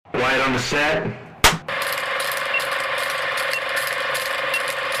Quiet on the set.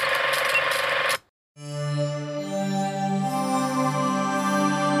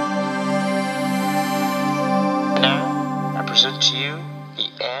 Now, I present to you the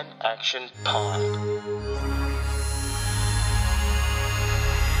An Action Pod.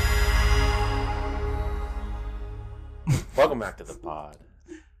 Welcome back to the pod.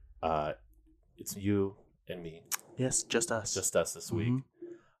 It's you and me, Yes, just us. just us this week.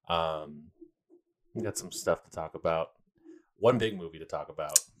 We got some stuff to talk about. One big movie to talk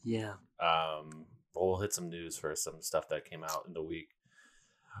about. Yeah. We'll hit some news for some stuff that came out in the week.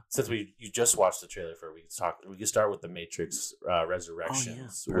 Since you just watched the trailer for it, we can start with The Matrix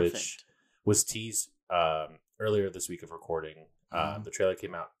Resurrections, which was teased earlier this week of recording. The trailer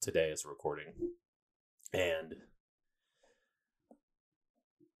came out today as a recording, and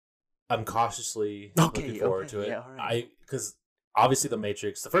I'm cautiously looking forward to it. Yeah, all right. Because obviously the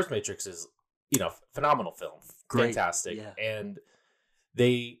first Matrix is, phenomenal film, Great, fantastic, yeah. and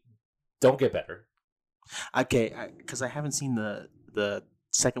they don't get better. Okay, because I haven't seen the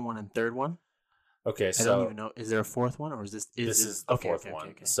second one and third one. Okay, I don't even know. Is there a fourth one, or is this? This is the fourth one.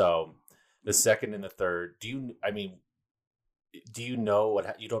 Okay. So the second and the third. Do you know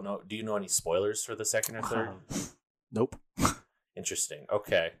what you don't know? Do you know any spoilers for the second or third? Nope. Interesting.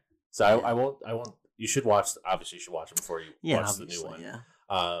 Okay, so yeah. I won't. You should watch. Obviously, you should watch them before you watch the new one. Yeah.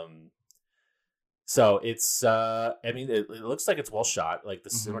 So it's. It looks like it's well shot. Like the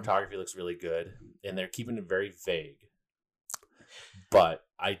cinematography looks really good, and they're keeping it very vague. But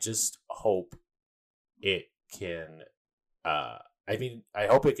I just hope it can. I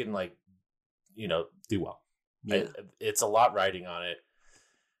hope it can do well. Yeah. It's a lot riding on it.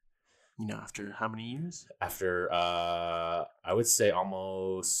 After how many years? After I would say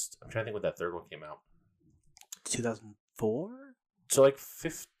almost. I'm trying to think when that third one came out. 2004. So like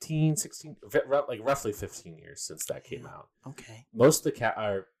 15, 16, like roughly 15 years since that came out. Okay. Most of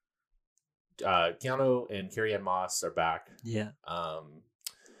the Keanu and Carrie-Anne Moss are back. Yeah.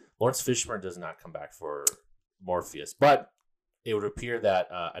 Lawrence Fishburne does not come back for Morpheus, but it would appear that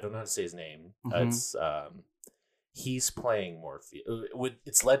I don't know how to say his name. It's he's playing Morpheus.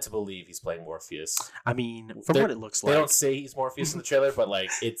 It's led to believe he's playing Morpheus. I mean, from what it looks like, they don't say he's Morpheus in the trailer, but like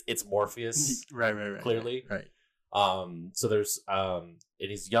it's Morpheus. Right. Clearly, right. So there's and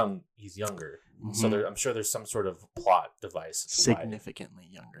he's young. He's younger. Mm-hmm. So I'm sure there's some sort of plot device. Significantly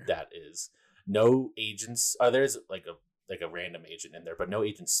younger. That is no agents. There's like a random agent in there, but no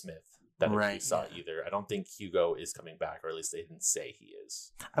Agent Smith that we saw either. I don't think Hugo is coming back, or at least they didn't say he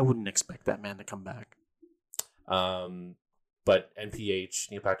is. I wouldn't expect that man to come back. But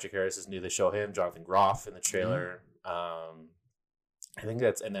NPH, Neil Patrick Harris is new. They show him, Jonathan Groff in the trailer. I think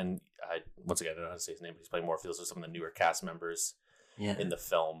that's, and then once again, I don't know how to say his name, but he's playing Morpheus with some of the newer cast members in the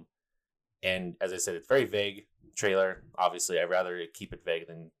film. And as I said, it's very vague trailer. Obviously, I'd rather keep it vague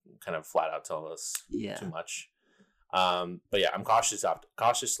than kind of flat out tell us too much. But yeah, I'm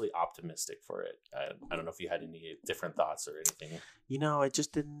cautiously optimistic for it. I don't know if you had any different thoughts or anything. It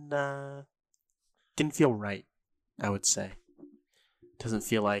just didn't feel right, I would say. Doesn't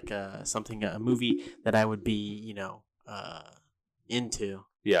feel like a movie that I would be, into.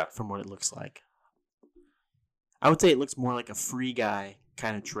 Yeah. From what it looks like. I would say it looks more like a Free Guy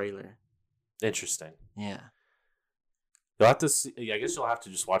kind of trailer. Interesting. Yeah. You'll have to see. I guess you'll have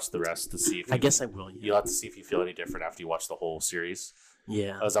to just watch the rest to see if. I guess I will. Yeah. You'll have to see if you feel any different after you watch the whole series.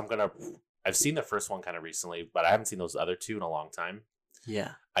 Yeah. Because I've seen the first one kind of recently, but I haven't seen those other two in a long time.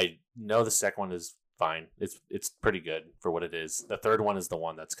 Yeah. I know the second one is fine. It's pretty good for what it is. The third one is the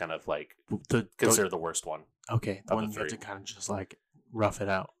one that's kind of like considered the worst one. Okay, the one you have to kind of just like rough it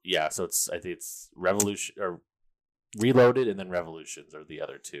out. Yeah, so I think it's Revolution or Reloaded, and then Revolutions are the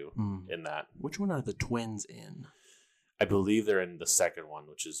other two in that. Which one are the twins in? I believe they're in the second one,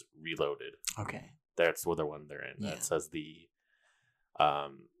 which is Reloaded. Okay, that's the one they're in. That says the, I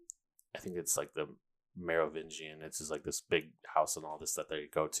think it's like the Merovingian. It's just like this big house and all this that they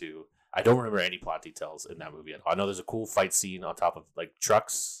go to. I don't remember any plot details in that movie at all. I know there's a cool fight scene on top of like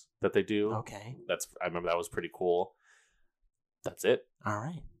trucks that they do. Okay, I remember that was pretty cool. That's it. All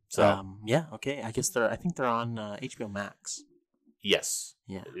right. So okay. I guess I think they're on HBO Max. Yes.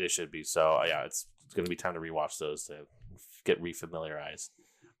 Yeah. It should be. So yeah, it's going to be time to rewatch those to get refamiliarized.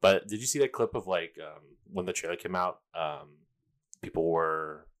 But did you see that clip of like when the trailer came out? People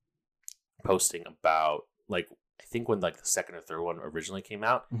were posting about like I think when like the second or third one originally came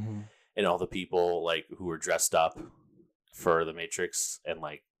out, and all the people like who were dressed up for the Matrix and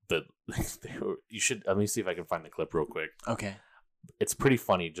like you should let me see if I can find the clip real quick. Okay. It's pretty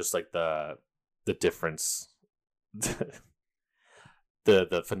funny, just like the difference.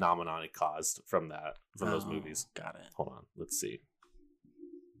 the phenomenon it caused from those movies. Got it. Hold on, let's see.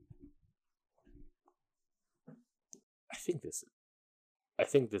 I think this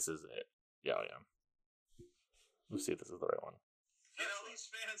is it. Yeah. Let's see if this is the right one. These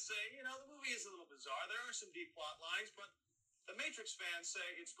fans say, the movie is a little bizarre. There are some deep plot lines, but the Matrix fans say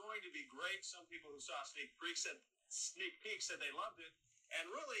it's going to be great. Some people who saw sneak peek said they loved it. And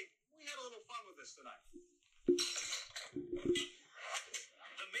really, we had a little fun with this tonight.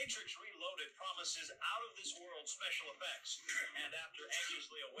 The Matrix Reloaded promises out-of-this-world special effects. And after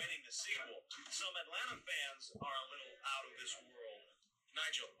anxiously awaiting the sequel, some Atlanta fans are a little out of this world.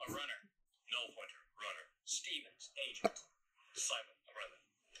 Nigel, a runner. Noel Pointer, runner. Stevens, agent. Simon, a runner.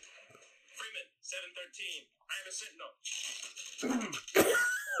 Freeman, 713. I am a sentinel.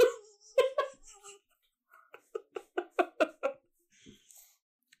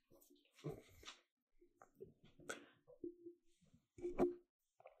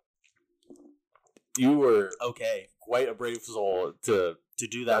 You were Okay. quite a brave soul to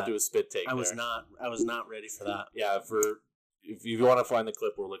do not that. do a spit take. I was there. not ready for that. Yeah, if you want to find the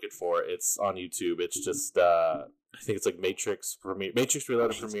clip we're looking for, it's on YouTube. It's just I think it's like Matrix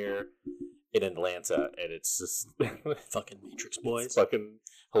Reloaded premiere in Atlanta, and it's just Fucking Matrix boys. it's fucking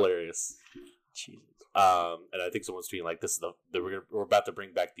hilarious. Jesus. And I think someone's tweeting like, "This is we're about to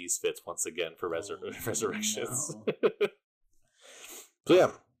bring back these fits once again for Resurrections." No. So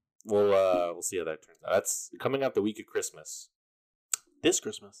yeah, we'll see how that turns out. That's coming out the week of Christmas. This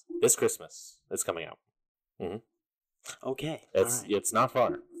Christmas. This Christmas, it's coming out. Okay. It's not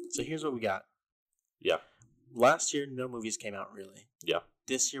far. So here's what we got. Yeah. Last year, no movies came out really. Yeah.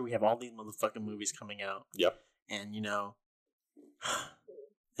 This year, we have all these motherfucking movies coming out. Yep. And, it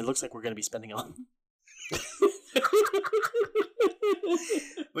looks like we're going to be spending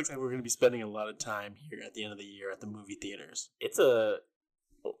looks like we're going to be spending a lot of time here at the end of the year at the movie theaters. It's a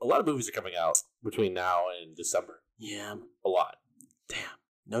lot of movies are coming out between now and December. Yeah. A lot. Damn.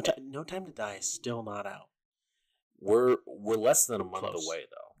 No Time to Die is still not out. We're less than a month Close. away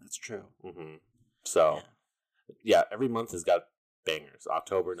though. That's true. Mm-hmm. So yeah, every month has got bangers.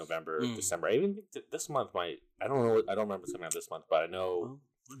 October, November, December. I even think this month might. I don't know. I don't remember what's coming out this month, but I know. Well,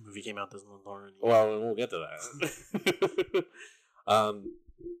 what movie came out this month already? Well, we'll get to that.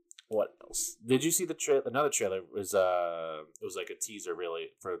 What else? Did you see the another trailer? It was like a teaser,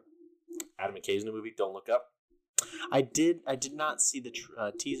 really, for Adam McKay's new movie. Don't Look Up. I did not see the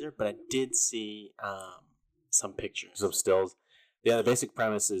teaser, but I did see some pictures. Some stills. Yeah, the basic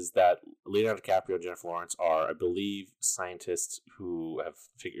premise is that Leonardo DiCaprio and Jennifer Lawrence are, I believe, scientists who have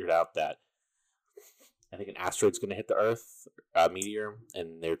figured out that I think an asteroid's going to hit the Earth, a meteor,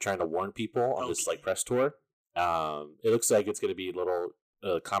 and they're trying to warn people on this like press tour. It looks like it's going to be a little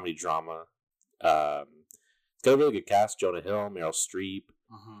comedy drama. It's got a really good cast: Jonah Hill, Meryl Streep.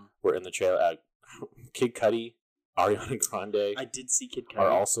 We're in the trailer. Kid Cudi, Ariana Grande. I did see Kid Cudi are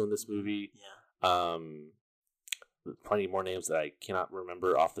also in this movie. Yeah. Plenty more names that I cannot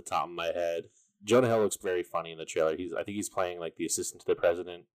remember off the top of my head. Jonah Hill looks very funny in the trailer. I think he's playing like the assistant to the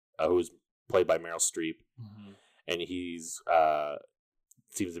president, who's played by Meryl Streep, and he's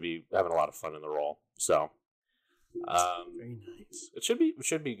seems to be having a lot of fun in the role. So, very nice. It should be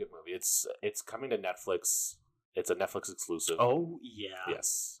a good movie. It's coming to Netflix. It's a Netflix exclusive. Oh yeah.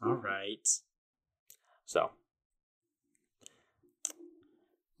 Yes. All right. So,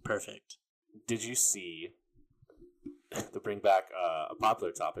 perfect. Did you see? To bring back a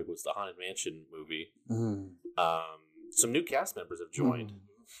popular topic was the Haunted Mansion movie. Some new cast members have joined.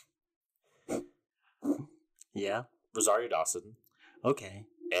 Yeah. Rosario Dawson. Okay.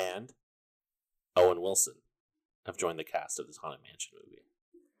 And Owen Wilson have joined the cast of this Haunted Mansion movie.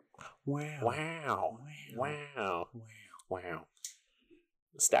 Wow.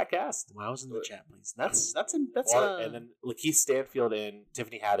 Stack cast. Wow's in the chat, please. That's and then Lakeith Stanfield and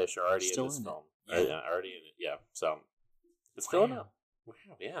Tiffany Haddish are already in this film. Yeah. Already in it. Yeah. So it's filling up.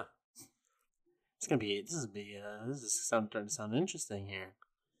 Wow. Yeah. It's gonna be. This is starting to sound interesting here.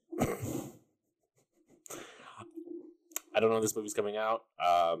 I don't know when this movie's coming out.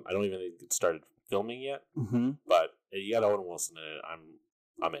 I don't even think it started filming yet. Mm-hmm. But you got Owen Wilson in it.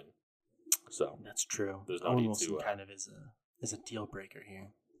 I'm in. So that's true. There's no Owen need Wilson to. Kind of is a deal breaker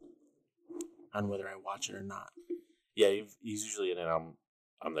here on whether I watch it or not. Yeah, he's usually in it. I'm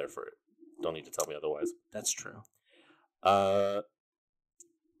there for it. Don't need to tell me otherwise. That's true. I'm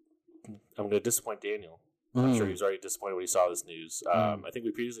going to disappoint Daniel. I'm sure he was already disappointed when he saw this news. I think we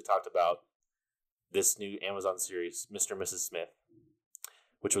previously talked about this new Amazon series, Mr. and Mrs. Smith,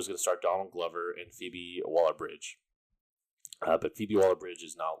 which was going to star Donald Glover and Phoebe Waller-Bridge. But Phoebe Waller-Bridge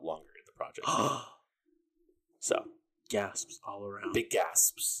is no longer in the project. So, gasps all around. Big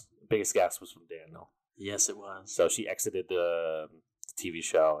gasps. The biggest gasp was from Daniel. Yes, it was. So she exited the TV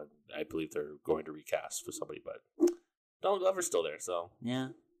show, and I believe they're going to recast for somebody, but Donald Glover's still there, so Yeah.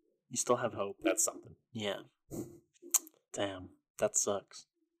 You still have hope. that's something. Yeah. Damn. That sucks.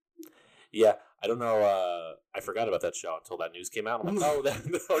 Yeah, I don't know. I forgot about that show until that news came out. I'm like,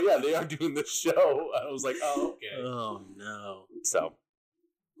 oh yeah, they are doing this show. I was like, oh, okay. Oh, no. So,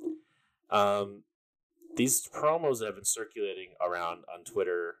 these promos have been circulating around on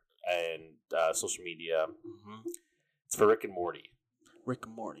Twitter and social media. Mm-hmm. It's for Rick and Morty. Rick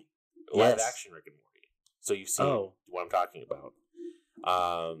and Morty. Live Yes. action Rick and Morty. So you've seen what I'm talking about.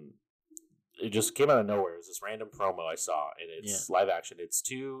 It just came out of nowhere. It was this random promo I saw, and it's live action. It's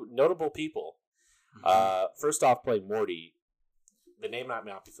two notable people. Mm-hmm. First off, playing Morty. The name might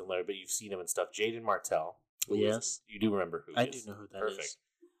not be familiar, but you've seen him and stuff. Jaden Martell. Yes. You do remember who I he is. do know who that Perfect. is.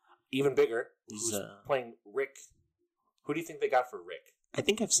 Even bigger, He's, who's playing Rick. Who do you think they got for Rick? I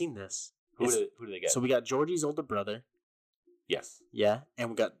think I've seen this. Who do they get? So we got Georgie's older brother. Yes. Yeah. And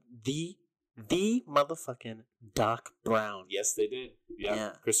we got the motherfucking Doc Brown. Yes, they did. Yeah. Yeah.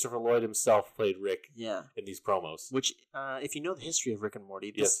 Christopher Lloyd himself played Rick Yeah. in these promos. Which, if you know the history of Rick and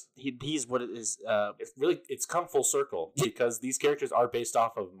Morty, Yes. he's what it is. It's come full circle because these characters are based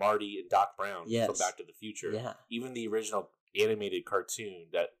off of Marty and Doc Brown Yes. from Back to the Future. Yeah. Even the original animated cartoon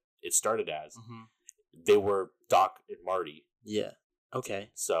that it started as, Mm-hmm. they were Doc and Marty. Yeah. Okay.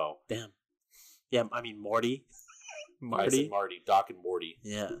 So Damn. Yeah, I mean Morty. I said Marty, Doc and Morty.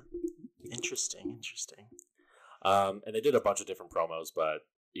 Yeah. Interesting. And they did a bunch of different promos, but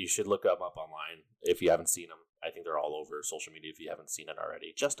you should look them up online if you haven't seen them. I think they're all over social media if you haven't seen it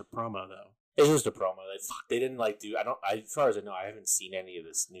already. Just a promo though. It's just a promo. They didn't do. As far as I know, I haven't seen any of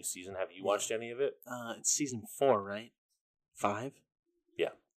this new season. Have you watched any of it? It's season 4, right? 5? Yeah.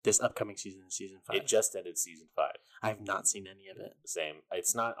 This upcoming season is season 5. It just ended season 5. I have not seen any of it. Same.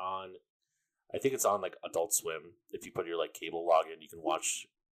 It's not on. I think it's on Adult Swim. If you put your cable login, you can watch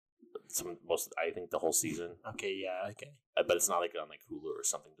I think the whole season. Okay, yeah, okay. But it's not on Hulu or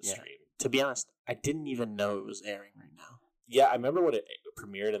something to stream. To be honest, I didn't even know it was airing right now. Yeah, I remember when it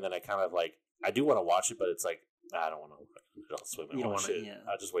premiered, and then I kind of I do want to watch it, but it's I don't want to Adult Swim and watch it. Yeah.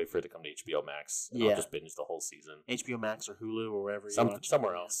 I'll just wait for it to come to HBO Max. And Yeah. I'll just binge the whole season. HBO Max or Hulu or wherever you watch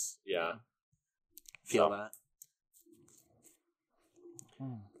Somewhere else. Yeah. Feel that.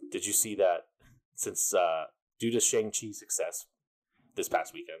 Did you see that since due to Shang-Chi's success this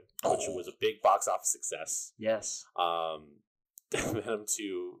past weekend, which was a big box office success, Yes. Venom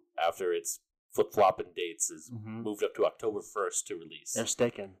 2, after its flip-flopping dates, is Mhm. moved up to October 1st to release. They're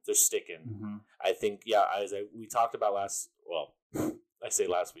sticking. They're sticking. Mm-hmm. I think, we talked about I say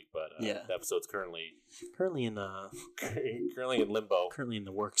last week, but Yeah. the episode's currently Currently in limbo. currently in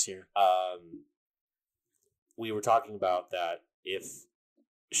the works here. We were talking about that if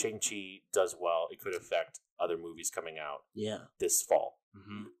Shang-Chi does well, it could affect other movies coming out Yeah. this fall.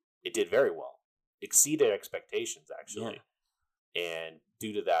 Mm-hmm. It did very well. Exceeded expectations, actually. And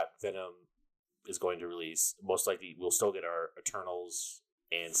due to that, Venom is going to release. Most likely, we'll still get our Eternals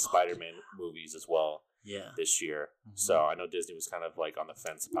and Spider-Man movies as well Yeah. this year. Mhm. So I know Disney was kind of on the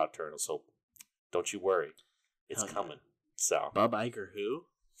fence about Eternals, so don't you worry. It's Hell yeah. coming. So Bob Iger, who?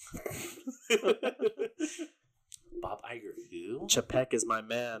 Bob Iger, who? Chapek is my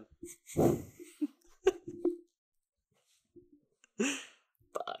man.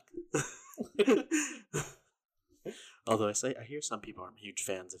 Fuck. Although I hear some people aren't huge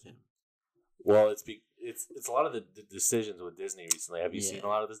fans of him. Well, it's a lot of the decisions with Disney recently. Have you seen Yeah. a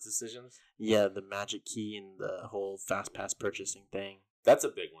lot of those decisions? Yeah, the Magic Key and the whole Fast Pass purchasing thing. That's a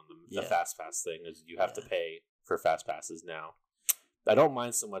big one. The Yeah. Fast Pass thing is you have to Yeah. pay for Fast Passes now. I don't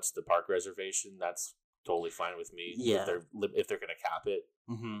mind so much the park reservation. That's totally fine with me. Yeah. If they're gonna cap it,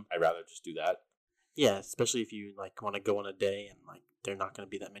 Mm-hmm. I'd rather just do that. Yeah, especially if you want to go on a day and there are not going to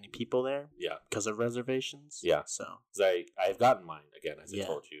be that many people there Yeah, because of reservations. Yeah. So because I've gotten mine again, as I Yeah.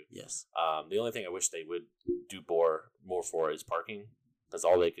 told you. yes. The only thing I wish they would do more for is parking. That's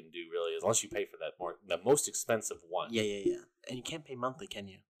all they can do really, unless you pay for the most expensive one. Yeah. And you can't pay monthly, can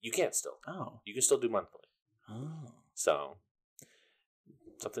you? You can't still. Oh. You can still do monthly. Oh. So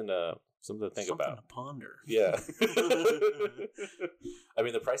something to think Something about. to ponder. Yeah. I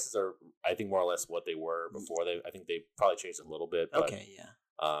mean, the prices are, I think, more or less what they were before. I think they probably changed a little bit. But, Okay.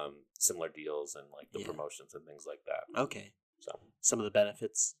 Yeah. similar deals and the Yeah. promotions and things like that. Okay. So Some of the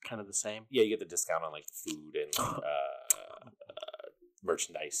benefits kind of the same. yeah, you get the discount on food and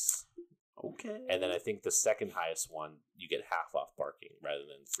merchandise. Okay. And then I think the second highest one, you get half off parking rather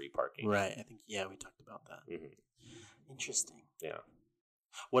than free parking. Right. I think we talked about that. Hmm. Interesting. Yeah.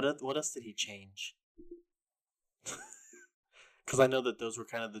 What else did he change? Because I know that those were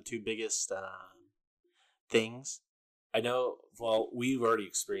kind of the two biggest things. I know. Well, we've already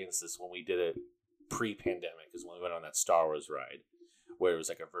experienced this when we did it pre-pandemic, is when we went on that Star Wars ride, where it was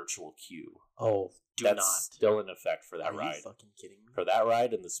like a virtual queue. Oh, That's still in effect for that Are ride. you fucking kidding me? For that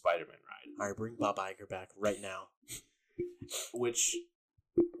ride and the Spider-Man ride. All right, bring Bob Iger back right now. Which,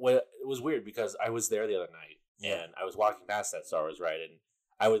 well, it was weird because I was there the other night and I was walking past that Star Wars ride, and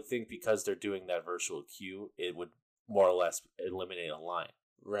I would think because they're doing that virtual queue, it would more or less eliminate a line.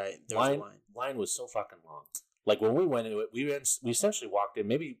 Right, there was a line. Line was so fucking long. Like when we went into it, we essentially walked in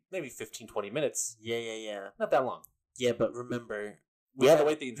maybe 15, 20 minutes. Yeah. Not that long. Yeah, but remember, we had to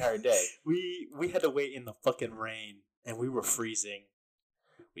wait the entire day. We had to wait in the fucking rain, and we were freezing.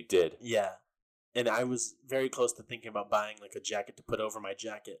 We did. Yeah. And I was very close to thinking about buying like a jacket to put over my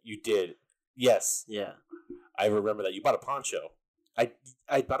jacket. You did. Yes. Yeah. I remember that. You bought a poncho.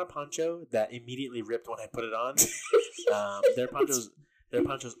 I bought a poncho that immediately ripped when I put it on. Their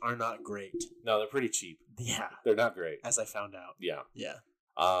ponchos are not great. No, they're pretty cheap. Yeah. They're not great. As I found out. Yeah. Yeah.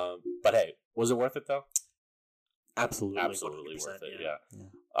 But hey, was it worth it though? Absolutely worth it.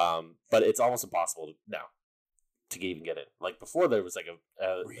 Yeah. But it's almost impossible now to even get it. Like before, there was like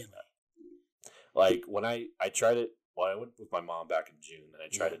really? Like when I tried it, well, I went with my mom back in June, and I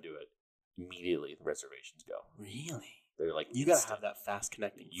tried to do it. Immediately, the reservations go. Really? They're like, you gotta have that fast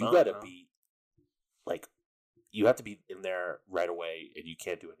connecting. You gotta be like, you have to be in there right away, and you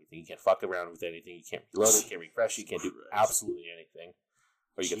can't do anything. You can't fuck around with anything. You can't reload it. You can't refresh. You can't do absolutely anything,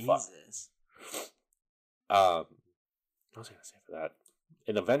 or you get fucked. What was I gonna say for that?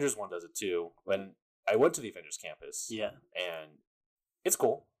 And Avengers 1 does it too. When I went to the Avengers campus, and it's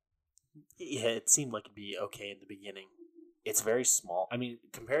cool. Yeah, it seemed like it'd be okay in the beginning. It's very small. I mean,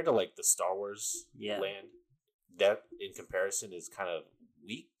 compared to like the Star Wars land, that in comparison is kind of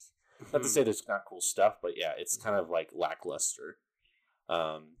weak. Not to say there's not cool stuff, but yeah, it's kind of like lackluster.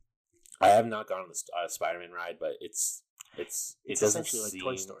 I have not gone on the Spider-Man ride, but it doesn't essentially like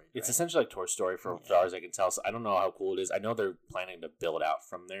Toy Story. Right? It's essentially like Toy Story, from as far as I can tell. So I don't know how cool it is. I know they're planning to build out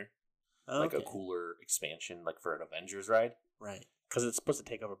from there, like a cooler expansion, like for an Avengers ride. Right, because it's supposed to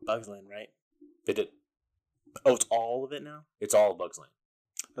take over Bugs Land, right? They did. Oh, it's all of it now? It's all Bugs Land.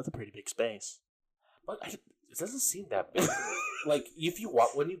 That's a pretty big space. But it doesn't seem that big. Like, if you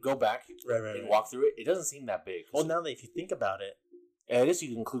walk, when you go back and walk through it, it doesn't seem that big. Well, now that if you think about it. I guess you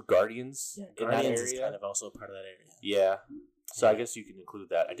can include Guardians in that area. Is kind of also part of that area. Yeah. So I guess you can include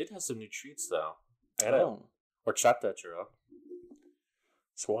that. I did have some new treats, though. I had a horchata churro.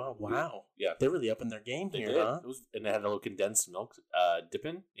 So, wow. Yeah. They're really up in their game they here, did. huh? And they had a little condensed milk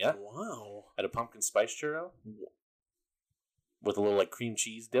dipping. Yeah. Wow. Had a pumpkin spice churro with a little like cream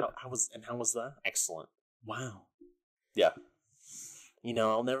cheese dip. How was that? Excellent. Wow. Yeah. You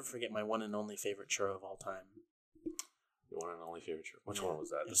know, I'll never forget my one and only favorite churro of all time. Your one and only favorite churro. Which one was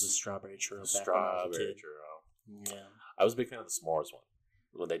that? It was a strawberry churro. Strawberry churro. Yeah. I was a big fan of the s'mores one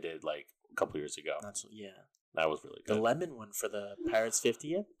when they did like a couple years ago. That was really good. The lemon one for the Pirates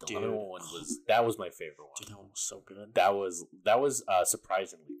 50th. The lemon one was my favorite one. Dude, that one was so good. That was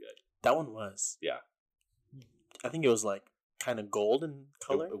surprisingly good. That one was. Yeah. I think it was like kind of golden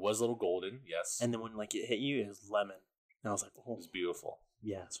color. It was a little golden, yes. And then when like it hit you, it was lemon. And I was like, oh. It was beautiful.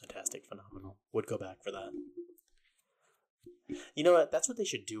 Yeah, it's fantastic, phenomenal. Would go back for that. You know what? That's what they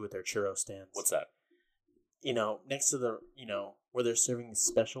should do with their churro stands. What's that? You know, next to the, where they're serving the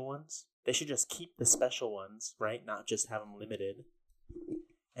special ones, they should just keep the special ones, right? Not just have them limited.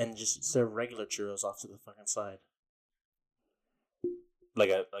 And just serve regular churros off to the fucking side. Like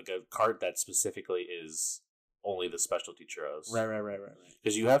a cart that specifically is only the specialty churros. Right.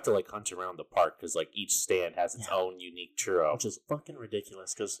 Because you have to like hunt around the park because like each stand has its own unique churro. Which is fucking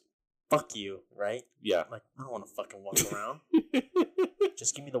ridiculous because fuck you, right? Yeah. Like, I don't want to fucking walk around.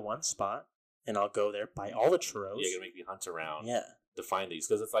 Just give me the one spot and I'll go there, buy all the churros. Yeah, you're going to make me hunt around. Yeah. To find these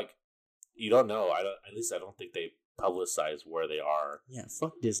because it's like, you don't know. At least I don't think they publicize where they are. Yeah,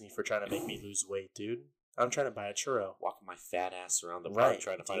 fuck Disney for trying to make me lose weight, dude. I'm trying to buy a churro. Walking my fat ass around the park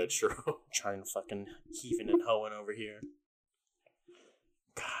trying to find a churro. Trying to fucking heaving and hoeing over here.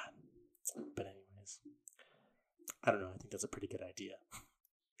 God. But anyways. I don't know. I think that's a pretty good idea.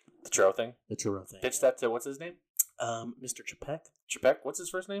 The churro thing? The churro thing. Pitch that to, what's his name? Mr. Chapek. Chapek? What's his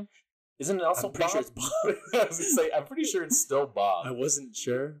first name? Isn't it also Bob? Sure it's Bob. I was going to say, I'm pretty sure it's still Bob. I wasn't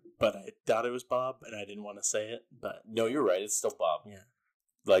sure, but I thought it was Bob, and I didn't want to say it, but... No, you're right. It's still Bob. Yeah.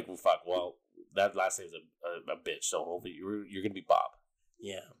 Like, well, fuck. Well, that last name's a bitch, so hopefully you're going to be Bob.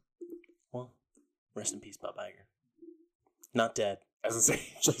 Yeah. Well, rest in peace, Bob Iger. Not dead. As I say,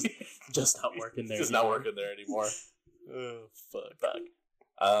 just not working there. Just not working there anymore. Oh, fuck.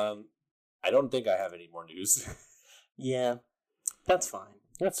 I don't think I have any more news. Yeah. That's fine.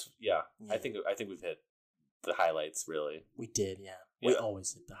 Yeah. I think we've hit the highlights. Really, we did. Yeah, we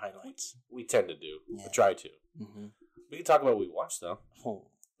always hit the highlights. We tend to do. Yeah. We try to. Mm-hmm. We can talk about what we watched though. Oh,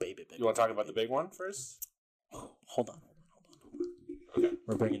 baby. You want to talk about the big one first? Hold on. Okay.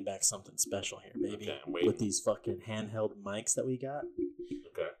 We're bringing back something special here, baby. Okay, I'm waiting. With these fucking handheld mics that we got.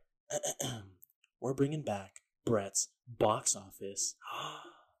 Okay. We're bringing back Brett's box office.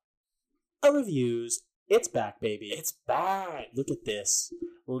 Our reviews. It's back, baby. It's back. Look at this.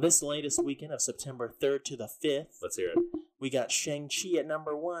 Well, this latest weekend of September 3rd to the 5th, Let's hear it. we got Shang-Chi at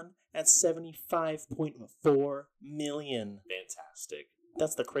number 1 at 75.4 million. Fantastic.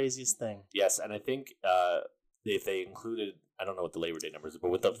 That's the craziest thing. Yes, and I think if they included, I don't know what the Labor Day numbers, but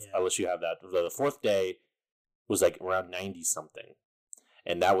with the unless you have that, the fourth day was like around 90 something,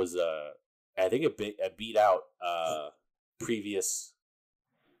 and that was I think it beat out previous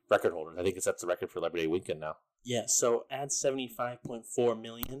record holders. I think it sets the record for Labor Day weekend now. Yeah, so add 75.4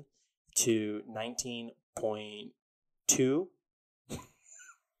 million to 19.2.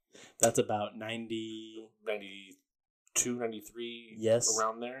 That's about 92, 93, yes,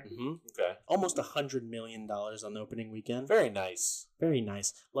 around there. Mm-hmm. Okay. Almost $100 million on the opening weekend. Very nice. Very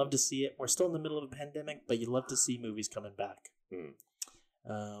nice. Love to see it. We're still in the middle of a pandemic, but you love to see movies coming back.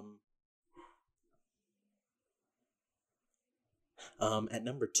 At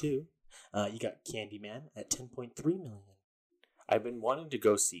number 2, you got Candyman at 10.3 million. I've been wanting to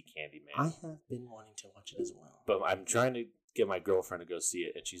go see Candyman. I have been wanting to watch it as well, but I'm trying to get my girlfriend to go see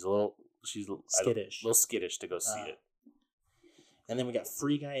it, and she's a little skittish. A little skittish to go see it. And then we got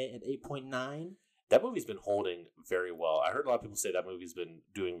Free Guy at 8.9. That movie's been holding very well. I heard a lot of people say that movie's been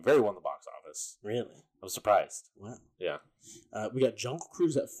doing very well in the box office. Really? I was surprised. Wow. Yeah. We got Jungle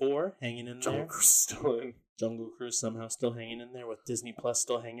Cruise at 4, hanging in there. Jungle Cruise still in. Jungle Cruise somehow still hanging in there, with Disney Plus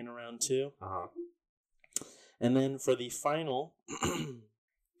still hanging around too. Uh-huh. And then for the final,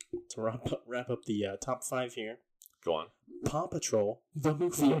 to wrap up the top 5 here. Go on. Paw Patrol, the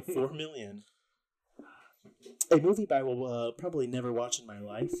movie at 4 million. A movie I will probably never watch in my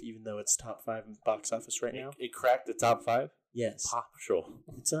life, even though it's top 5 in box office right now. It cracked the top 5? Yes. Paw Patrol.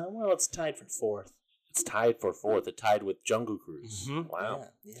 It's tied for 4th. It's tied for 4th. It tied with Jungle Cruise. Mm-hmm.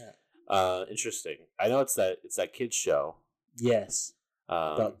 Wow. Yeah. Interesting. I know it's that kids show. Yes.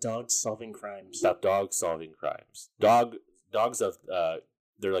 About dogs solving crimes. About dogs solving crimes. Dogs of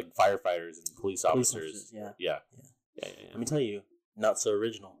they're like firefighters and police officers. Yeah. Let me tell you, not so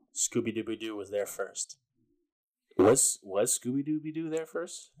original. Scooby-Dooby-Doo was there first. Was Scooby-Dooby-Doo there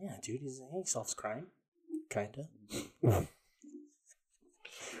first? Yeah, dude, he solves crime. Kinda.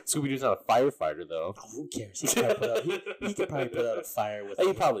 Scooby-Doo's not a firefighter, though. Oh, who cares? He could probably put out a fire with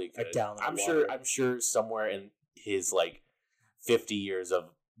he probably a could. gallon of I'm water. I'm sure somewhere in his 50 years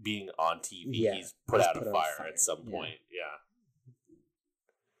of being on TV, he's put out a fire at some point. Yeah.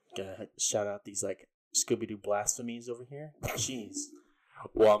 Gotta shout out these Scooby-Doo blasphemies over here. Jeez.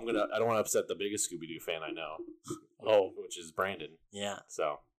 Well, I don't want to upset the biggest Scooby-Doo fan I know. Which is Brandon. Yeah.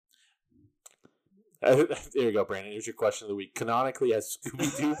 So. There you go, Brandon. Here's your question of the week. Canonically, has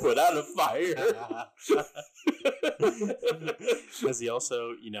Scooby-Doo put out a fire? Has he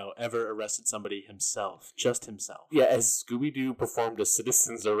also, ever arrested somebody himself? Just himself? Yeah, has Scooby-Doo performed a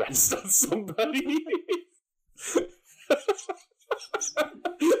citizen's arrest on somebody?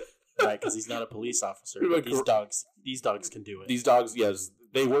 Right, because he's not a police officer. But these dogs can do it. These dogs, yes,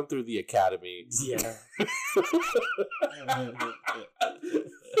 they went through the academy. Yeah.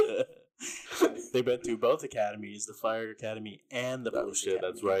 They've been through both academies, the fire academy and the police academy.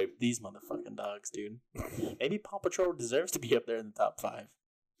 That's right. These motherfucking dogs, dude. Maybe Paw Patrol deserves to be up there in the top 5.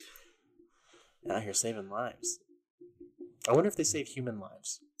 Out here saving lives. I wonder if they save human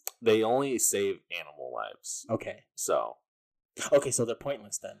lives. They only save animal lives. Okay. So they're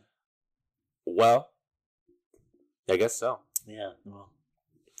pointless then. Well, I guess so. Yeah, well,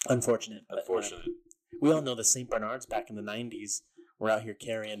 unfortunate. We all know the St. Bernards back in the 90s were out here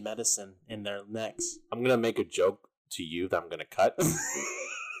carrying medicine in their necks. I'm going to make a joke to you that I'm going to cut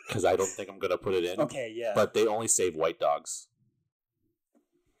because I don't think I'm going to put it in. Okay, yeah. But they only save white dogs.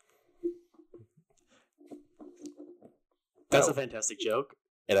 That's a fantastic joke.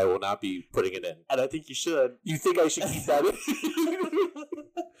 And I will not be putting it in. And I think you should. You think I should keep that in?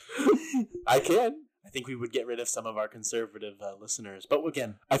 I can. I think we would get rid of some of our conservative listeners. But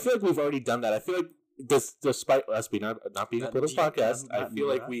again, I feel like we've already done that. I feel like despite us not being a political podcast, I feel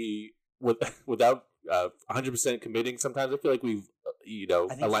like we, without 100% committing, sometimes I feel like we've,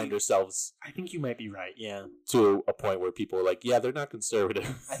 aligned ourselves. I think you might be right, yeah. To a point where people are like, yeah, they're not conservative.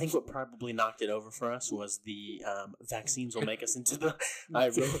 I think what probably knocked it over for us was the vaccines will make us into the...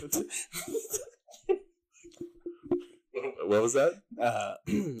 What was that? I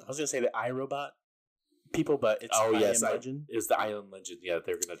was gonna say the iRobot people, but it's I Am Legend. It was the I Am Legend. Yeah,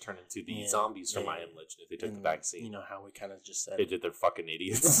 they're gonna turn into the zombies from I Am Legend if they took the vaccine. You know how we kind of just said they did. They're fucking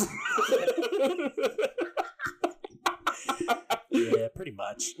idiots. Yeah, pretty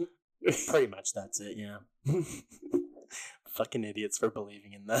much. Pretty much that's it. Yeah. Fucking idiots for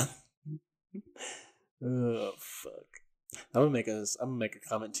believing in that. Oh fuck! I'm gonna make a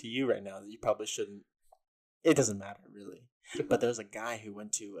comment to you right now that you probably shouldn't. It doesn't matter really. But there's a guy who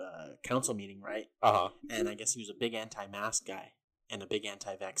went to a council meeting, right? And I guess he was a big anti-mask guy and a big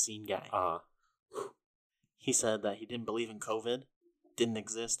anti-vaccine guy. He said that he didn't believe in COVID, didn't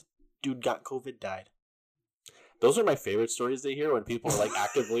exist. Dude got COVID, died. Those are my favorite stories to hear when people are like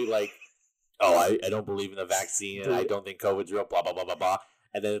actively like, oh, I don't believe in the vaccine. And I don't think COVID's real. Blah blah blah blah blah.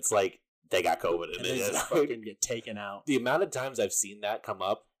 And then it's like they got COVID and they just fucking get taken out. The amount of times I've seen that come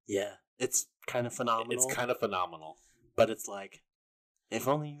up, yeah, it's kind of phenomenal. It's kind of phenomenal. But it's like, if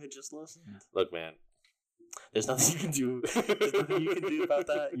only you had just listened. Look, man, there's nothing you can do. There's nothing you can do about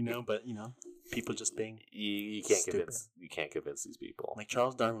that, you know. But you know, people just being you can't convince these people. Like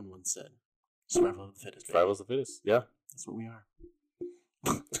Charles Darwin once said, "Survival of the fittest." Survival of the fittest. Yeah, that's what we are.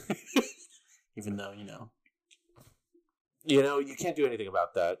 Even though you can't do anything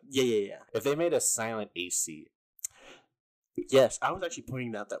about that. Yeah. If they made a silent AC, yes, I was actually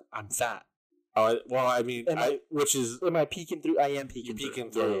pointing out that I'm fat. Oh, well, I mean, am I peeking through? I am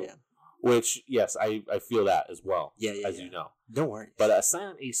peeking through. Yeah. Which, yes, I feel that as well. Yeah. You know. Don't worry. But a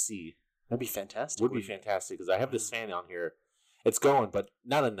silent AC would be fantastic. Would be fantastic because I have this fan on here. It's going, but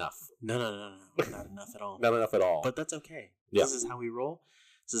not enough. No. Not enough at all. Not enough at all. But that's okay. Yeah. This is how we roll.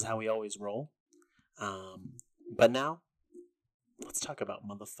 This is how we always roll. But now, let's talk about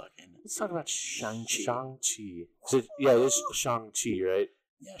motherfucking. Let's talk about Shang-Chi. Shang-Chi. It's Shang-Chi, right?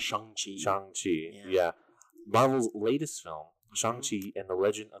 Yeah, Shang-Chi. Shang-Chi, yeah. Marvel's latest film, Shang-Chi and the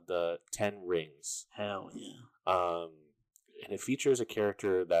Legend of the Ten Rings. Hell yeah. And it features a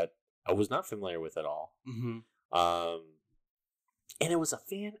character that I was not familiar with at all. Mm-hmm. And it was a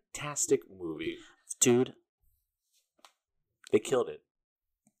fantastic movie. Dude. They killed it.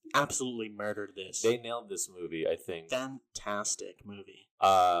 Absolutely murdered this. They nailed this movie, I think. Fantastic movie.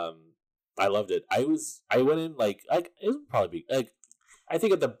 I loved it. I went in like it would probably be like I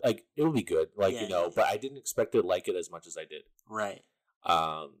think it would be good, but I didn't expect to like it as much as I did. Right.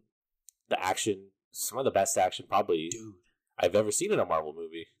 The action, some of the best action probably I've ever seen in a Marvel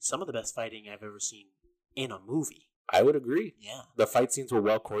movie. Some of the best fighting I've ever seen in a movie. I would agree. Yeah. The fight scenes were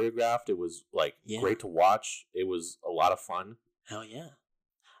well choreographed. It was great to watch. It was a lot of fun. Hell yeah.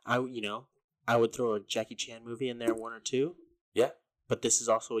 I would throw a Jackie Chan movie in there, one or two. Yeah. But this is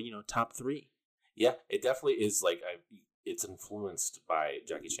also, top 3. Yeah, it definitely is it's influenced by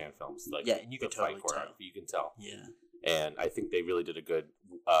Jackie Chan films. Yeah, and you can totally tell. You can tell. Yeah. And I think they really did a good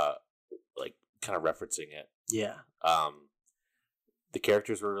kind of referencing it. Yeah. The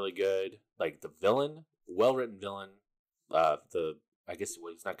characters were really good. Like the villain, well-written villain. I guess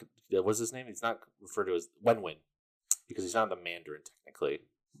he's not. What's his name? He's not referred to as Wen, because he's not the Mandarin technically.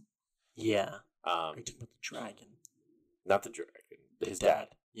 Yeah. Are you talking about the dragon? Not the dragon. His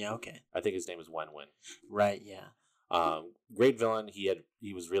dad. Yeah. Okay. I think his name is Wen. Right. Yeah. Great villain.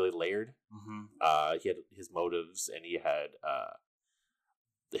 He was really layered. Mm-hmm. He had his motives and he had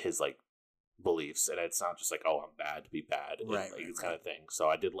his beliefs, and it's not just I'm bad to be bad, right? Kind of thing. So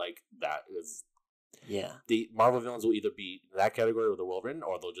I did like that. Yeah. The Marvel villains will either be in that category with the well-written,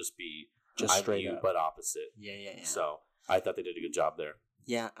 or they'll just be straight up, but opposite. Yeah. So I thought they did a good job there.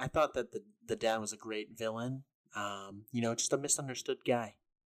 Yeah, I thought that the dad was a great villain. Just a misunderstood guy.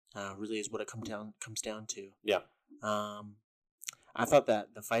 Really is what it comes down to. Yeah. I thought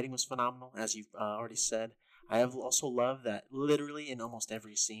that the fighting was phenomenal, as you've already said. I have also loved that literally in almost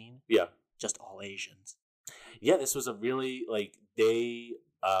every scene. Yeah. Just all Asians. Yeah, this was a really they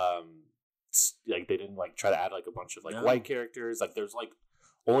they didn't try to add a bunch of white characters. There's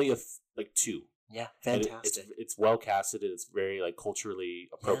only two. Yeah, fantastic. It's well casted. It's very culturally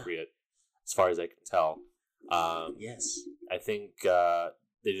appropriate as far as I can tell. Yes, I think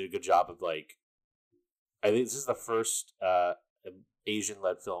they did a good job of I think this is the first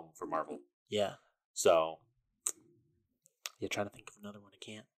Asian-led film for Marvel. Yeah. So. Yeah, trying to think of another one. I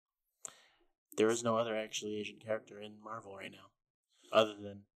can't. There is no other actually Asian character in Marvel right now, other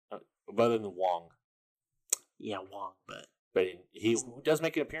than Wong. Yeah, Wong, but he does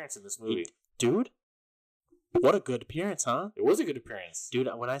make an appearance in this movie. Dude, what a good appearance, huh? It was a good appearance, dude.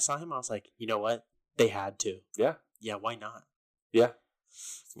 When I saw him, I was like, you know what? They had to. Yeah. Yeah. Why not? Yeah.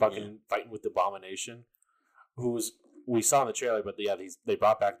 Fucking fighting with the Abomination, we saw in the trailer, but they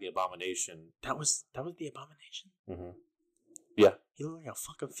brought back the Abomination. That was the Abomination. Mm-hmm. Yeah. He looked like a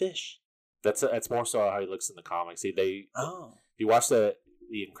fucking fish. That's more so how he looks in the comics. If you watch the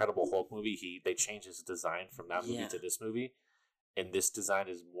Incredible Hulk movie, they changed his design from that movie to this movie, and this design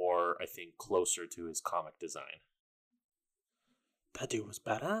is more, I think, closer to his comic design. That dude was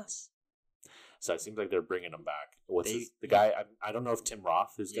badass. So it seems like they're bringing him back. The guy? I don't know if Tim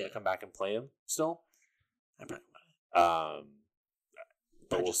Roth is going to come back and play him still. I probably might.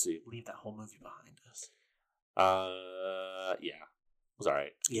 But we'll see. Leave that whole movie behind us. Yeah, it was all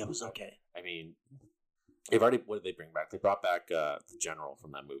right. Yeah, it was okay. I mean, what did they bring back? They brought back the General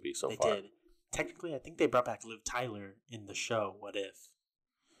from that movie so far. They did. Technically, I think they brought back Liv Tyler in the show What If.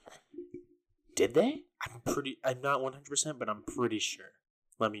 Did they? I'm not 100%, but I'm pretty sure.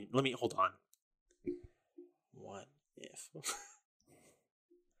 Let me hold on. What If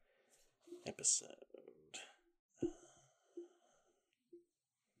episode.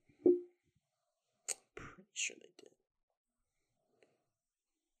 Pretty sure they did.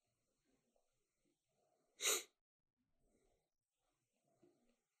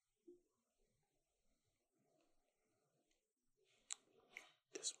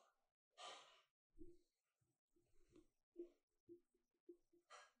 This one.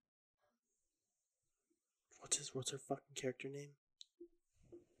 What's her fucking character name?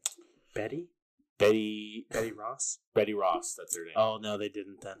 Betty Ross? Betty Ross, that's her name. Oh, no, they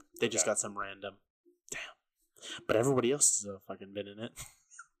didn't then. They just got some random. Damn. But everybody else has fucking been in it.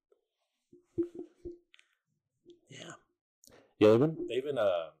 Yeah. Yeah, they've been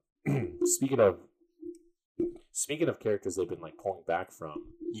speaking of characters they've been like pulling back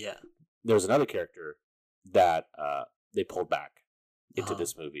from. Yeah. There's another character that they pulled back into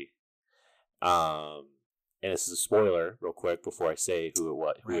this movie. And this is a spoiler, real quick, before I say who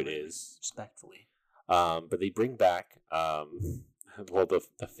it is. Respectfully. But they bring back,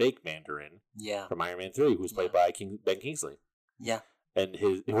 the fake Mandarin from Iron Man 3, who's played by Ben Kingsley. Yeah. And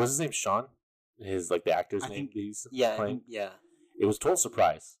was his name Sean? The actor's name he's playing? It was total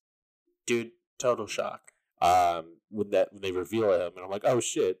surprise. Dude, total shock. When they reveal him, and I'm like, oh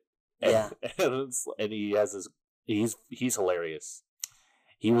shit. Yeah. And he has this, he's hilarious.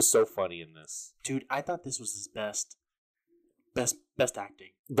 He was so funny in this. Dude, I thought this was his best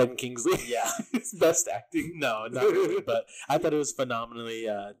acting. Ben Kingsley? Yeah. His best acting? No, not really, but I thought it was phenomenally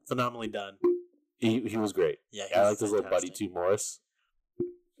done. He was great. Yeah, I liked his little buddy too, Morris.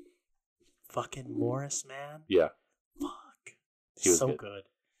 Fucking Morris, man. Yeah. Fuck. He was so good.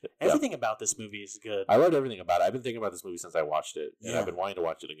 Everything about this movie is good. I loved everything about it. I've been thinking about this movie since I watched it, and I've been wanting to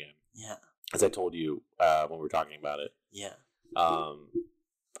watch it again. Yeah. As I told you when we were talking about it. Yeah.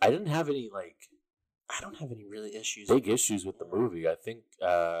 I didn't have any I don't have any really issues. Big issues with the movie. I think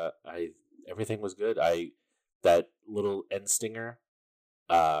everything was good. That little end stinger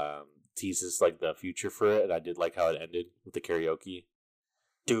teases like the future for it, and I did like how it ended with the karaoke.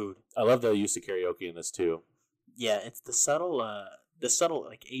 Dude, I love the use of karaoke in this too. Yeah, it's the subtle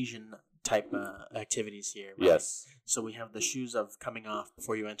like Asian type activities here. Right? Yes. So we have the shoes of coming off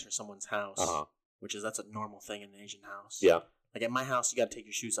before you enter someone's house, that's a normal thing in an Asian house. Yeah. Like at my house, you got to take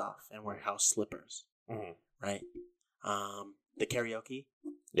your shoes off and wear house slippers. Mm-hmm. Right. The karaoke.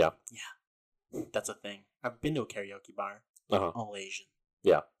 Yeah. Yeah. That's a thing. I've been to a karaoke bar. All Asian.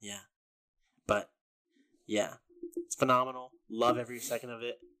 Yeah. Yeah. But yeah, it's phenomenal. Love every second of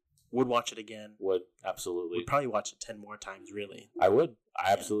it. Would watch it again. Would, absolutely. Would probably watch it 10 more times, really. I would.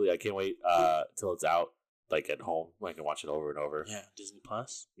 Absolutely. I can't wait till it's out, like at home. I can watch it over and over. Yeah, Disney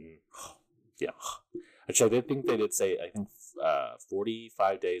Plus. Yeah. Actually, I think they did say,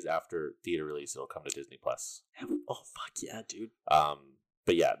 45 days after theater release, it'll come to Disney Plus. Oh, fuck yeah, dude.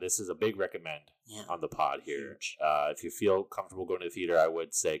 But yeah, this is a big recommend on the pod here. If you feel comfortable going to the theater, I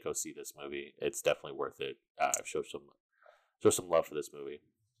would say go see this movie. It's definitely worth it. Show some love for this movie.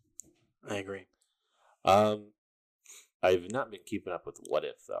 I agree. I've not been keeping up with What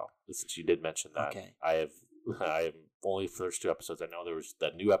If though, since you did mention that. Okay. I am only first 2 episodes. I know there was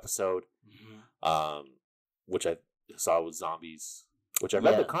that new episode, which I saw with zombies, which I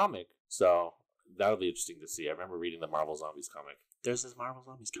read the comic, so that'll be interesting to see. I remember reading the Marvel Zombies comic. There's this Marvel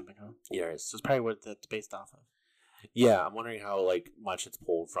Zombies comic, huh? Yeah, so it's probably what it's based off of. Yeah, I'm wondering how much it's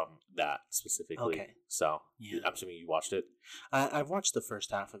pulled from that specifically. Okay. So I'm assuming you watched it. I've watched the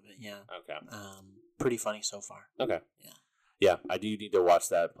first half of it. Yeah. Okay. Pretty funny so far. Okay. Yeah. Yeah, I do need to watch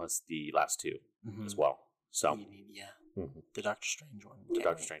that plus the last 2 as well. So you need, the Doctor Strange one. The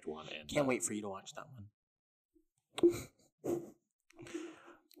Doctor Strange one, and can't wait for you to watch that one.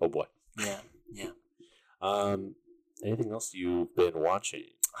 Oh boy. Yeah. Anything else you've been watching?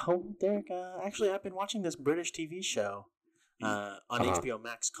 Oh, Derek. Actually, I've been watching this British TV show on HBO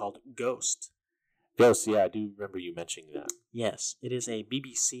Max called Ghost. Yes, yeah, I do remember you mentioning that. Yes, it is a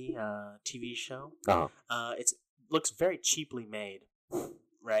BBC TV show. Uh-huh. It looks very cheaply made,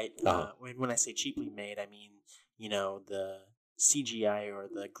 right? Uh-huh. When I say cheaply made, I mean, the CGI or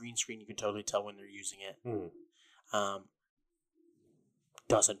the green screen, you can totally tell when they're using it.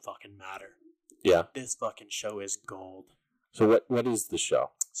 Doesn't fucking matter. Yeah. This fucking show is gold. So what is the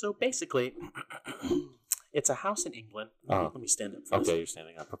show? So basically, it's a house in England. Let me stand up for this. Okay, you're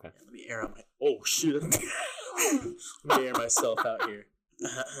standing up. Okay. Let me air out my... Oh, shit. Let me air myself out here.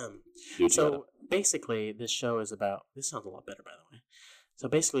 So basically, this show is about... This sounds a lot better, by the way. So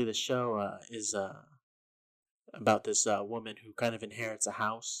basically, the show is about this woman who kind of inherits a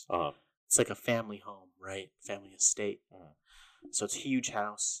house. It's like a family home, right? Family estate. So it's a huge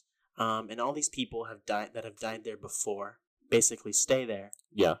house. And all these people that have died there before basically stay there.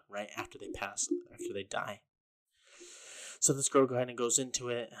 Yeah. Right after they die. So this girl kind of goes into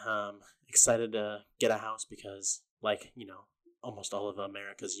it, excited to get a house because, almost all of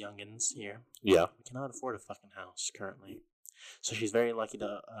America's youngins here. Yeah. We cannot afford a fucking house currently. So she's very lucky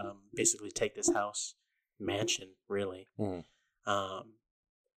to basically take this house, mansion, really. And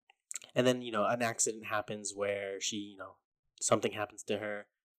then, an accident happens where she, something happens to her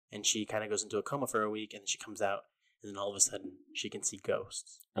and she kind of goes into a coma for a week and then she comes out and then all of a sudden she can see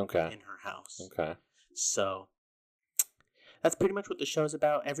ghosts. Okay. In her house. Okay. So that's pretty much what the show is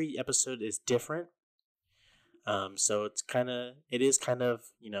about. Every episode is different. So it is kind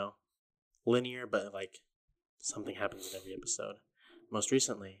of, linear, but something happens in every episode. Most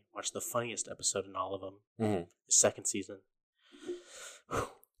recently, watched the funniest episode in all of them. The second season.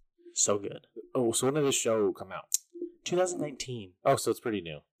 So good. Oh, so when did this show come out? 2019. Oh, so it's pretty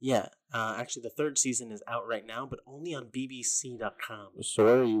new. Yeah. Actually, the third season is out right now, but only on BBC.com. So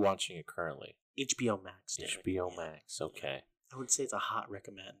where are you watching it currently? HBO Max. HBO Max. Okay. I would say it's a hot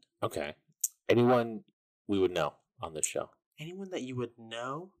recommend. Okay. Anyone we would know on this show? Anyone that you would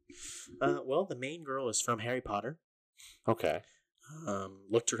know? Well, the main girl is from Harry Potter. Okay.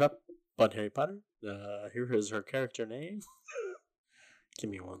 Looked her up on Harry Potter. Here is her character name. Give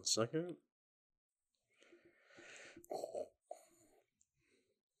me 1 second.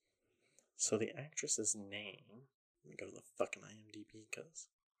 So the actress's name. Let me go to the fucking IMDb because.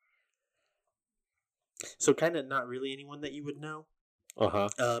 So kind of not really anyone that you would know.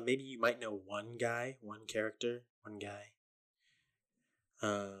 Maybe you might know one guy, one character, one guy.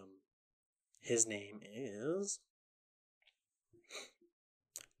 His name is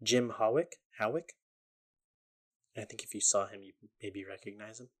Jim Howick. I think if you saw him, you maybe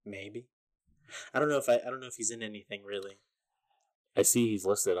recognize him. Maybe. I don't know if he's in anything really. I see he's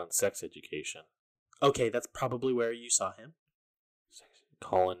listed on Sex Education. Okay, that's probably where you saw him.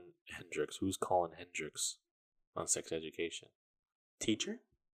 Colin Hendricks. Who's Colin Hendricks on Sex Education? Teacher?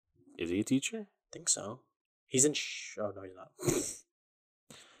 Is he a teacher? I think so. He's in... Oh, no, he's not.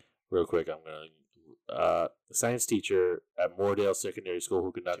 Real quick, I'm going to... science teacher at Moordale Secondary School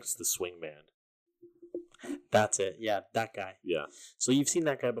who conducts the swing band. That's it. Yeah, that guy. Yeah. So you've seen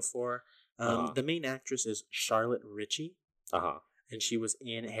that guy before. The main actress is Charlotte Ritchie. And she was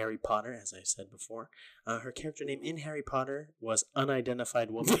in Harry Potter, as I said before. Her character name in Harry Potter was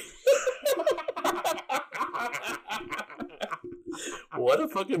Unidentified Woman. What a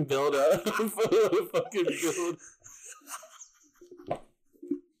fucking build up.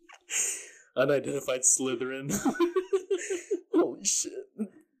 Unidentified Slytherin. Holy shit.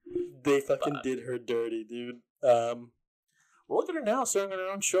 They fucking did her dirty, dude. Look at her now, starring on her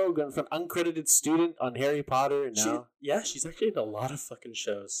own show, going from uncredited student on Harry Potter, and now... she's actually in a lot of fucking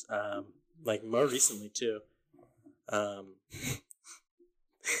shows. More recently, too. Holy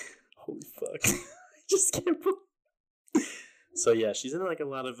fuck. I just can't believe... So, yeah, she's in, a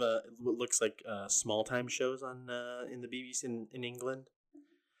lot of, what looks like, small-time shows on in the BBC in England.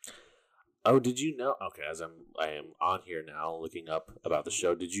 Oh, did you know... Okay, as I am on here now, looking up about the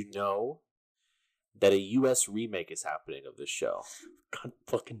show, did you know that a U.S. remake is happening of this show? God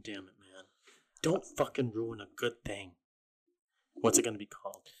fucking damn it, man. Don't fucking ruin a good thing. What's it going to be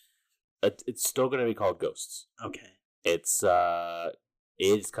called? It's still going to be called Ghosts. Okay. It's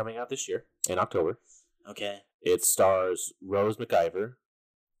coming out this year, in October. Okay. It stars Rose McIver,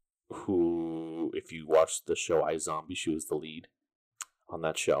 who, if you watched the show iZombie, she was the lead on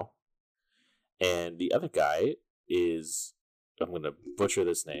that show. And the other guy is, I'm going to butcher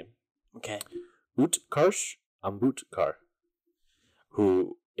this name. Okay. Utkarsh Ambudkar,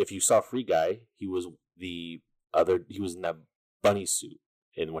 who, if you saw Free Guy, he was in that bunny suit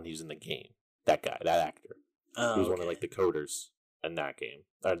when he was in the game. That guy, that actor. Oh, he was one of the coders in that game,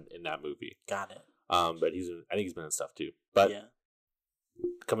 in that movie. Got it. But I think he's been in stuff too. But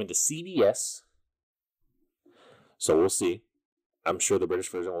coming to CBS So we'll see. I'm sure the British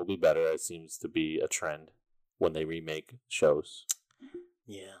version will be better. It seems to be a trend when they remake shows.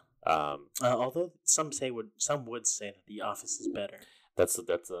 Yeah. Although some would say that The Office is better. That's a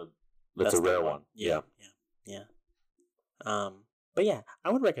rare one. Yeah. But yeah, I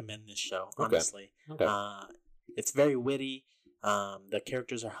would recommend this show, honestly. Okay. It's very witty. The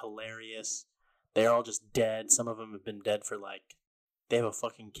characters are hilarious. They're all just dead. Some of them have been dead for they have a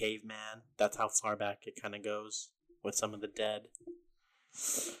fucking caveman. That's how far back it kind of goes with some of the dead.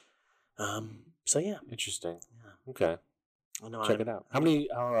 So yeah. Interesting. Yeah. Okay. Check it out. How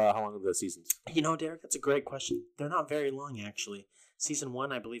long are the seasons? Derek, that's a great question. They're not very long, actually. Season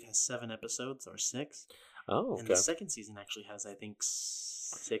 1, I believe, has 7 episodes or 6. Oh, okay. And the second season actually has, I think,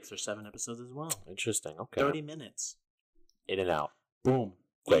 6 or 7 episodes as well. Interesting. Okay. 30 minutes. In and out. Boom.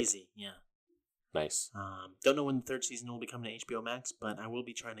 Quick. Easy. Yeah. Nice. Don't know when the third season will be coming to HBO Max, but I will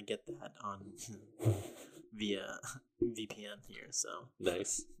be trying to get that on via VPN here. So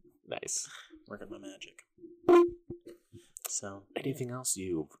nice. Working my magic. So anything else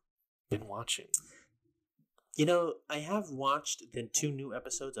you've been watching? I have watched the 2 new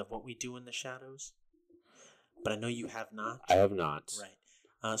episodes of What We Do in the Shadows, but I know you have not. I have not. Right.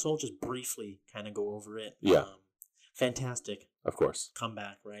 So I'll just briefly kind of go over it. Yeah. Fantastic. Of course.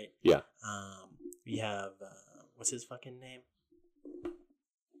 Comeback, right? Yeah. We have what's his fucking name?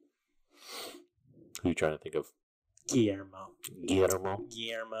 Who are you trying to think of? Guillermo.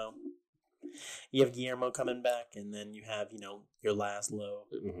 You have Guillermo coming back, and then you have your Laszlo.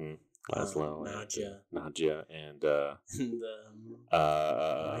 Mm-hmm. Laszlo, Nadja, and why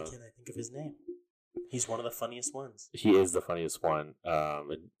can't I think of his name? He's one of the funniest ones. He is the funniest one.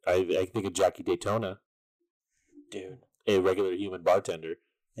 I think of Jackie Daytona, dude, a regular human bartender.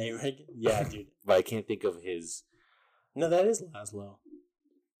 Yeah, dude. But I can't think of his. No, that is Laszlo.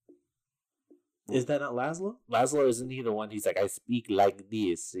 Is that not Laszlo? Laszlo, isn't he the one? He's like, I speak like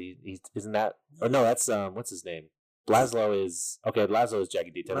this. Isn't that? Or no, that's what's his name? Laszlo is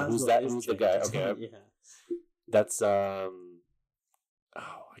Jackie Daytona. Who's that? Who's the guy? Okay, yeah. That's I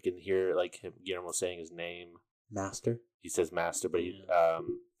can hear him, Guillermo saying his name. Master. He says Master, but he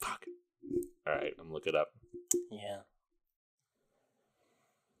fuck. All right, I'm looking it up. Yeah.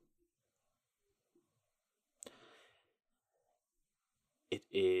 It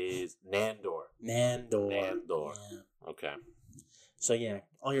is Nandor. Nandor. Yeah. Okay. So yeah,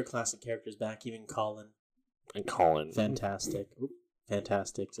 all your classic characters back, even Colin. And Colin. Fantastic.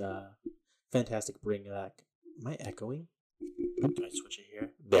 Fantastic bring back. Am I echoing? Do I switch it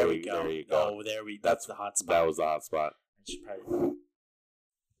here? There we go. Oh, that's the hot spot. That was the hot spot. I should probably...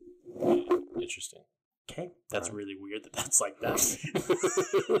 Interesting. Okay. That's really weird that's like that.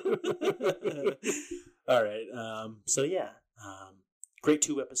 All right. So yeah. Great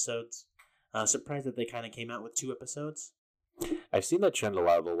 2 episodes. Surprised that they kind of came out with 2 episodes. I've seen that trend a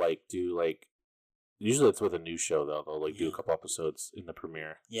lot. They'll do usually it's with a new show though. They'll do a couple episodes in the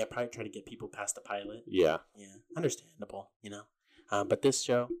premiere. Yeah, probably try to get people past the pilot. Yeah. Yeah, understandable. But this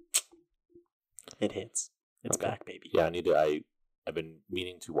show, it hits. It's back, baby. Yeah, I've been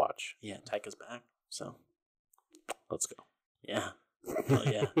meaning to watch. Yeah, Taika's back. So let's go. Yeah. Hell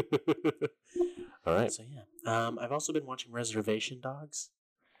yeah. All right. So yeah. I've also been watching Reservation Dogs.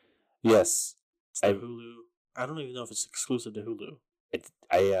 Yes. It's the Hulu. I don't even know if it's exclusive to Hulu.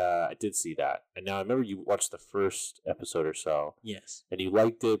 I did see that, and now I remember you watched the first episode or so. Yes. And you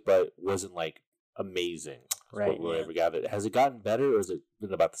liked it, but wasn't amazing. Right. What we ever gathered. Has it gotten better, or has it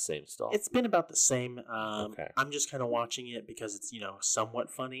been about the same still? It's been about the same. Okay. I'm just kind of watching it because it's somewhat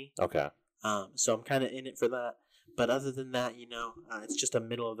funny. Okay. So I'm kind of in it for that. But other than that, it's just a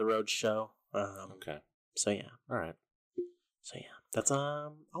middle of the road show. Okay. So yeah. All right. So yeah, that's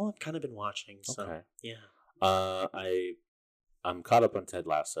all I've kind of been watching. So okay. Yeah. I'm caught up on Ted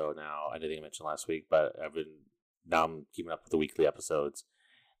Lasso now. I didn't mention last week, but I'm keeping up with the weekly episodes.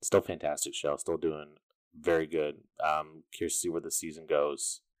 It's still a fantastic show. Still doing very good. Curious to see where the season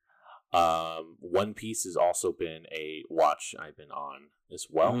goes. One Piece has also been a watch I've been on as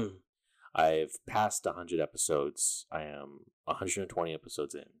well. Mm. I've passed 100 episodes. I am 120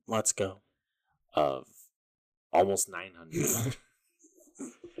 episodes in. Let's go. Of almost 900.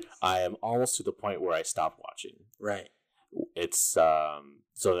 I am almost to the point where I stopped watching. Right. It's so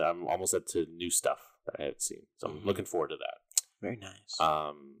I'm almost up to new stuff that I haven't seen. So I'm looking forward to that. Very nice.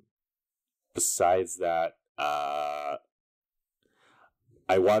 Besides that, I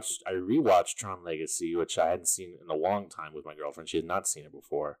rewatched Tron Legacy, which I hadn't seen in a long time with my girlfriend. She had not seen it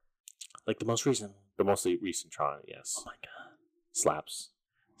before. Like the most recent? The most recent Tron, yes. Oh my god. Slaps.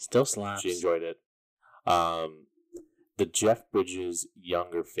 Still slaps. She enjoyed it. The Jeff Bridges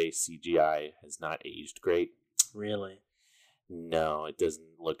younger face CGI has not aged great. Really? No, it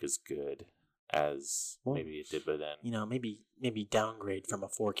doesn't look as good as maybe it did by then. Maybe downgrade from a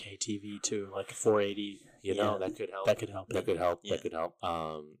 4K TV to like a 480. That could help. That could help. That could help. Yeah. That could help.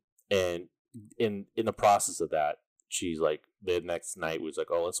 And in the process of that, she's like, the next night was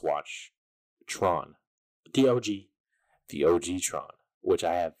like, oh, let's watch Tron, The OG. the OG Tron, which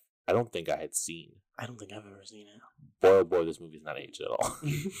I don't think I had seen. I don't think I've ever seen it. Boy, oh boy, this movie's not aged at all.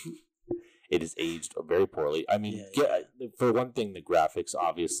 It is aged very poorly. I mean, for one thing, the graphics,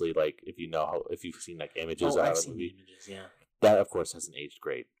 obviously, like if you've seen like images out of the movie, that of course hasn't aged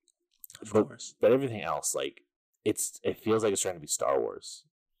great. Of course, but everything else, like it feels like it's trying to be Star Wars.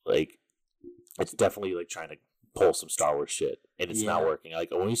 Like it's definitely like trying to pull some Star Wars shit, and it's not working.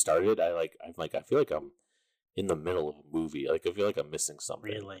 Like when we started, I feel like I'm in the middle of a movie. Like I feel like I'm missing something.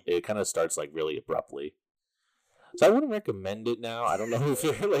 Really, it kind of starts like really abruptly. So I wouldn't recommend it now. I don't know if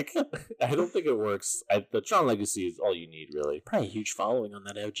you're like. I don't think it works. The Tron Legacy is all you need, really. Probably a huge following on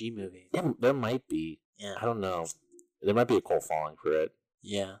that OG movie. Yeah, there might be. Yeah, I don't know. There might be a cult following for it.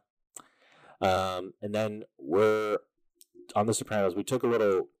 Yeah. And then we're on The Sopranos. We took a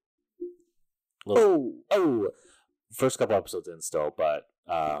little first couple episodes in still, but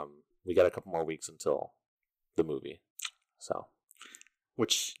we got a couple more weeks until the movie. So,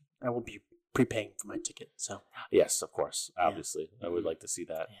 which I will be prepaying for my ticket. So yes, of course, obviously, I would like to see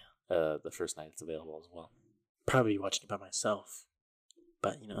that the first night it's available as well. Probably watching it by myself,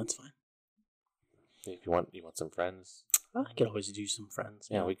 but that's fine. If you want some friends, I could always do some friends.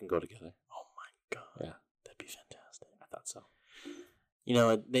 Yeah, we can go together. Oh my god, yeah, that'd be fantastic. I thought so.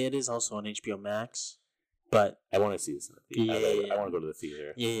 It is also on HBO Max, but I want to see this in the theater. I want to go to the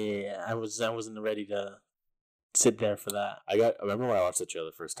theater. Yeah. I wasn't ready to sit there for that. I remember when I watched the trailer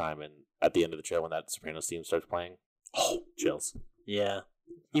the first time, and at the end of the trailer when that Sopranos theme starts playing, chills. Yeah.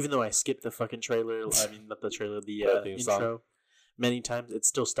 Even though I skipped the fucking trailer, not the trailer, the intro song many times, it's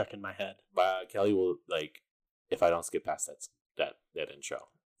still stuck in my head. Kelly will like if I don't skip past that intro.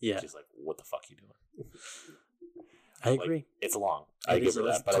 Yeah. She's like, "What the fuck are you doing?" I agree. Like, it's long. I give her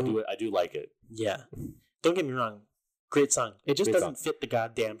that, but I do like it. Yeah. Don't get me wrong. Great song. It just doesn't fit the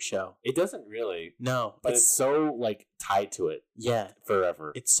goddamn show. It doesn't really. No. But it's so like tied to it. Yeah.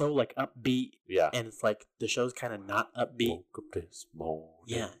 Forever. It's so like upbeat. Yeah. And it's like the show's kind of not upbeat.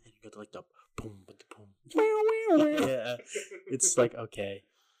 Yeah. And you got like the boom, boom. Yeah. It's like, okay.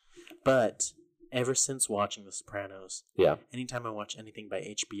 But ever since watching The Sopranos, anytime I watch anything by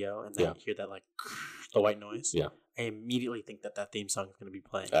HBO and then I hear that like the white noise, I immediately think that theme song is going to be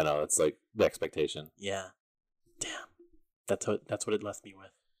playing. I know, it's like the expectation. Yeah. Damn. That's what it left me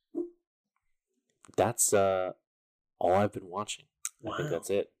with. That's all I've been watching. Wow. I think that's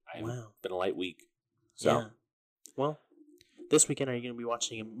it. It's been a light week. So. Yeah. Well, this weekend are you going to be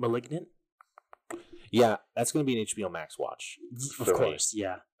watching Malignant? Yeah, that's going to be an HBO Max watch. Of course,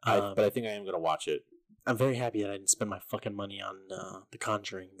 yeah. But I think I am going to watch it. I'm very happy that I didn't spend my fucking money on The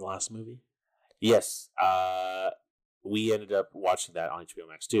Conjuring, the last movie. Yes. We ended up watching that on HBO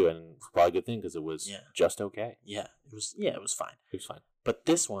Max too, and it's probably a good thing because it was just okay. Yeah, it was. Yeah, it was fine. It was fine. But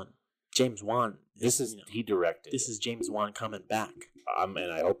this one, James Wan. He directed. This is James Wan coming back.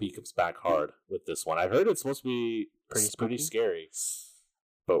 And I hope he comes back hard with this one. I've heard it's supposed to be pretty scary,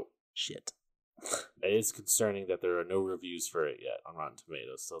 but shit. It is concerning that there are no reviews for it yet on Rotten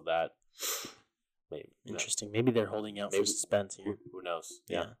Tomatoes. So that interesting. Maybe they're holding out for suspense here. Who knows?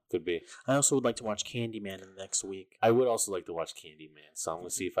 Yeah, could be. I also would like to watch Candyman in the next week. I would also like to watch Candyman, so I'm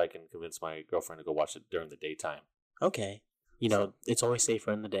gonna see if I can convince my girlfriend to go watch it during the daytime. Okay, it's always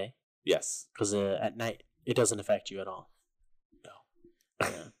safer in the day. Yes, because at night it doesn't affect you at all. No,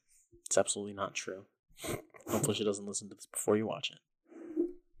 yeah, it's absolutely not true. Hopefully, she doesn't listen to this before you watch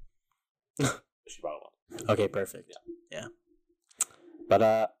it. She probably won't. Okay, perfect. Yeah. But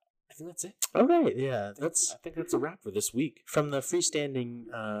I think that's it. All right. Yeah, I think that's a wrap for this week. From the freestanding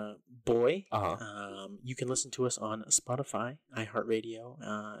boy. Uh-huh. You can listen to us on Spotify, iHeartRadio,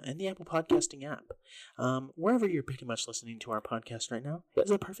 and the Apple Podcasting app. Wherever you're pretty much listening to our podcast right now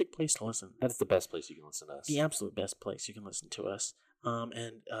is a perfect place to listen. That's the best place you can listen to us. The absolute best place you can listen to us.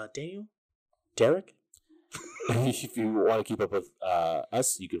 And Derek. If you want to keep up with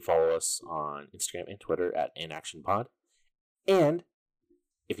us, you can follow us on Instagram and Twitter at InActionPod. And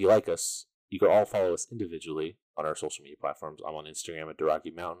if you like us, you can all follow us individually on our social media platforms. I'm on Instagram at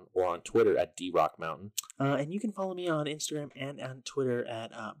Derocky Mountain or on Twitter at DRock Mountain. And you can follow me on Instagram and on Twitter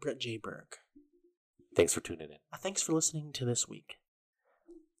at Brett J. Berg. Thanks for tuning in. Thanks for listening to this week.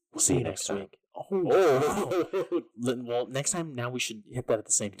 We'll see you next week. Oh. Well, next time, now we should hit that at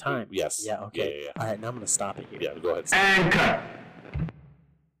the same time. Yes. Yeah, okay. Yeah. All right, now I'm going to stop it here. Yeah, go ahead. And cut.